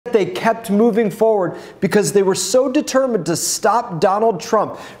They kept moving forward because they were so determined to stop Donald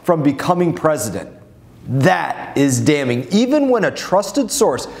Trump from becoming president. That is damning. Even when a trusted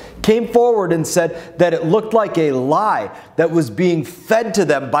source came forward and said that it looked like a lie that was being fed to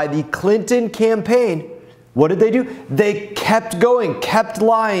them by the Clinton campaign, what did they do? They kept going, kept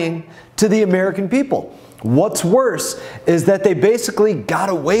lying to the American people. What's worse is that they basically got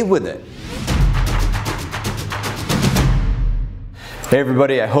away with it. Hey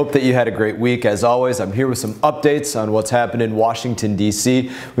everybody, I hope that you had a great week. As always, I'm here with some updates on what's happened in Washington, D.C.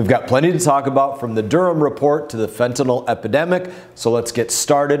 We've got plenty to talk about, from the Durham report to the fentanyl epidemic, so let's get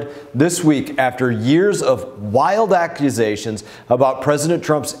started. This week, after years of wild accusations about President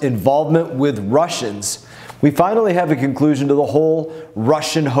Trump's involvement with Russians, we finally have a conclusion to the whole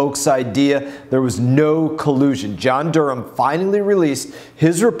Russian hoax idea. There was no collusion. John Durham finally released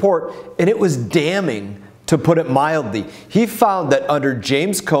his report, and it was damning, to put it mildly. He found that under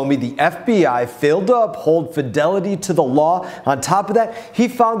James Comey, the FBI failed to uphold fidelity to the law. On top of that, he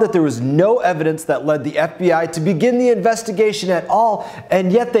found that there was no evidence that led the FBI to begin the investigation at all,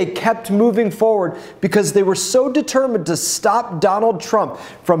 and yet they kept moving forward because they were so determined to stop Donald Trump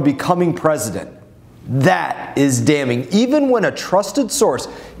from becoming president. That is damning. Even when a trusted source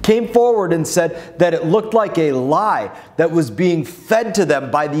came forward and said that it looked like a lie that was being fed to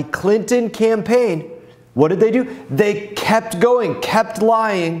them by the Clinton campaign, what did they do? They kept going, kept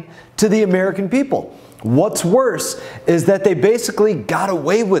lying to the American people. What's worse is that they basically got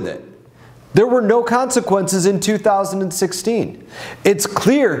away with it. There were no consequences in 2016. It's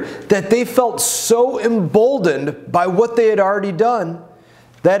clear that they felt so emboldened by what they had already done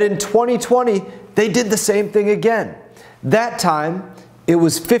that in 2020, they did the same thing again. That time, it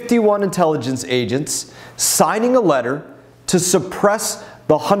was 51 intelligence agents signing a letter to suppress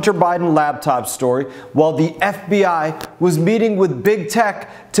the Hunter Biden laptop story, while the FBI was meeting with big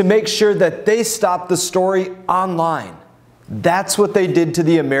tech to make sure that they stopped the story online. That's what they did to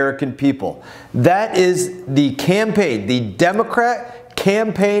the American people. That is the campaign, the Democrat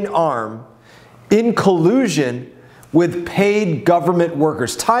campaign arm, in collusion with paid government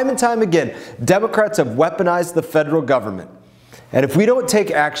workers. Time and time again, Democrats have weaponized the federal government. And if we don't take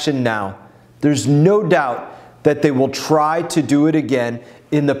action now, there's no doubt that they will try to do it again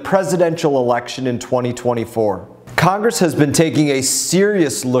in the presidential election in 2024. Congress has been taking a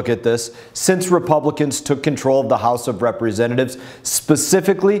serious look at this since Republicans took control of the House of Representatives,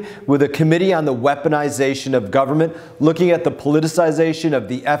 specifically with a committee on the weaponization of government, looking at the politicization of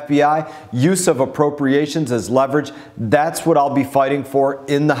the FBI, use of appropriations as leverage. That's what I'll be fighting for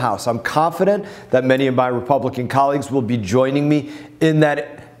in the House. I'm confident that many of my Republican colleagues will be joining me in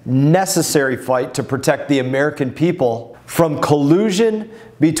that necessary fight to protect the American people from collusion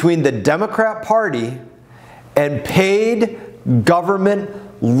between the Democrat Party and paid government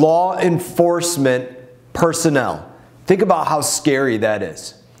law enforcement personnel. Think about how scary that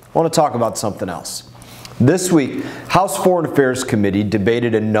is. I want to talk about something else. This week, House Foreign Affairs Committee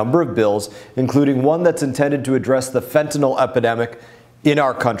debated a number of bills, including one that's intended to address the fentanyl epidemic in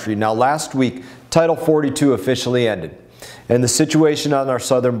our country. Now, last week, Title 42 officially ended, and the situation on our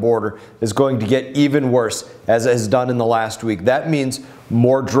southern border is going to get even worse, as it has done in the last week. That means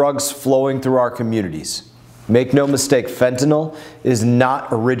more drugs flowing through our communities. Make no mistake, fentanyl is not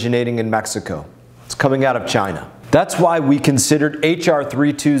originating in Mexico. It's coming out of China. That's why we considered H.R.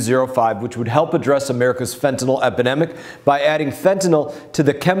 3205, which would help address America's fentanyl epidemic by adding fentanyl to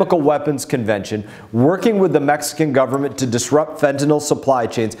the Chemical Weapons Convention, working with the Mexican government to disrupt fentanyl supply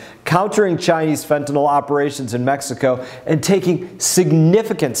chains, countering Chinese fentanyl operations in Mexico, and taking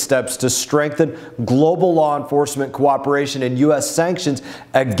significant steps to strengthen global law enforcement cooperation and U.S. sanctions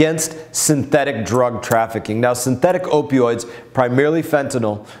against synthetic drug trafficking. Now, synthetic opioids, primarily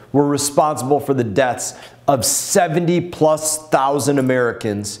fentanyl, were responsible for the deaths of 70,000+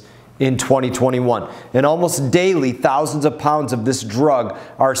 Americans in 2021. And almost daily, thousands of pounds of this drug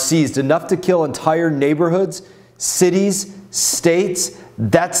are seized, enough to kill entire neighborhoods, cities, states.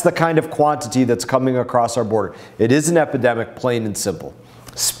 That's the kind of quantity that's coming across our border. It is an epidemic, plain and simple.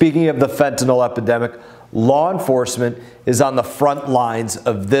 Speaking of the fentanyl epidemic, law enforcement is on the front lines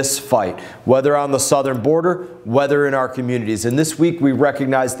of this fight, whether on the southern border, whether in our communities. And this week, we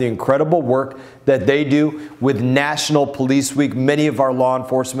recognize the incredible work that they do with National Police Week. Many of our law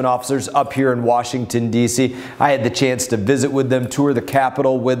enforcement officers up here in Washington, D.C. I had the chance to visit with them, tour the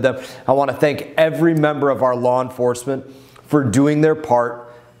Capitol with them. I want to thank every member of our law enforcement for doing their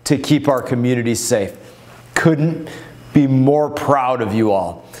part to keep our communities safe. Couldn't be more proud of you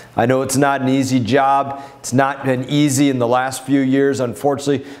all. I know it's not an easy job. It's not been easy in the last few years.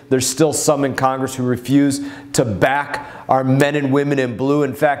 Unfortunately, there's still some in Congress who refuse to back our men and women in blue.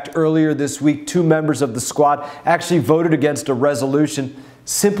 In fact, earlier this week, 2 members of the squad actually voted against a resolution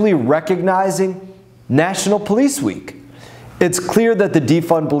simply recognizing National Police Week. It's clear that the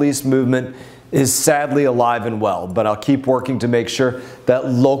defund police movement is sadly alive and well, but I'll keep working to make sure that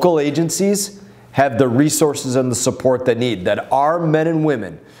local agencies have the resources and the support they need, that our men and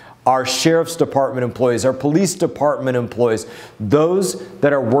women, our sheriff's department employees, our police department employees, those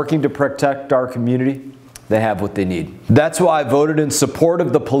that are working to protect our community, they have what they need. That's why I voted in support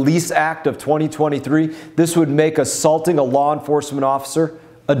of the Police Act of 2023. This would make assaulting a law enforcement officer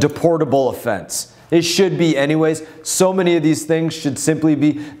a deportable offense. It should be anyways. So many of these things should simply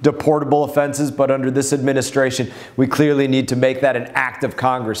be deportable offenses, but under this administration, we clearly need to make that an act of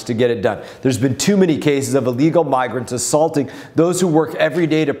Congress to get it done. There's been too many cases of illegal migrants assaulting those who work every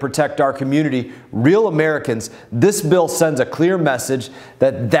day to protect our community, real Americans. This bill sends a clear message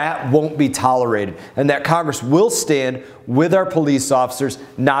that that won't be tolerated and that Congress will stand with our police officers,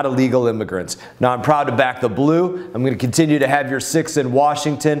 not illegal immigrants. Now, I'm proud to back the blue. I'm going to continue to have your 6 in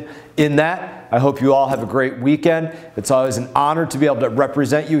Washington. In that, I hope you all have a great weekend. It's always an honor to be able to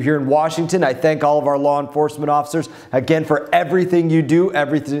represent you here in Washington. I thank all of our law enforcement officers, again, for everything you do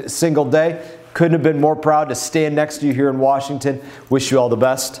every single day. Couldn't have been more proud to stand next to you here in Washington. Wish you all the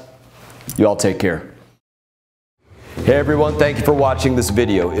best. You all take care. Hey everyone, thank you for watching this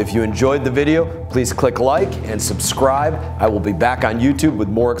video. If you enjoyed the video, please click like and subscribe. I will be back on YouTube with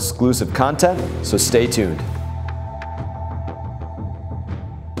more exclusive content, so stay tuned.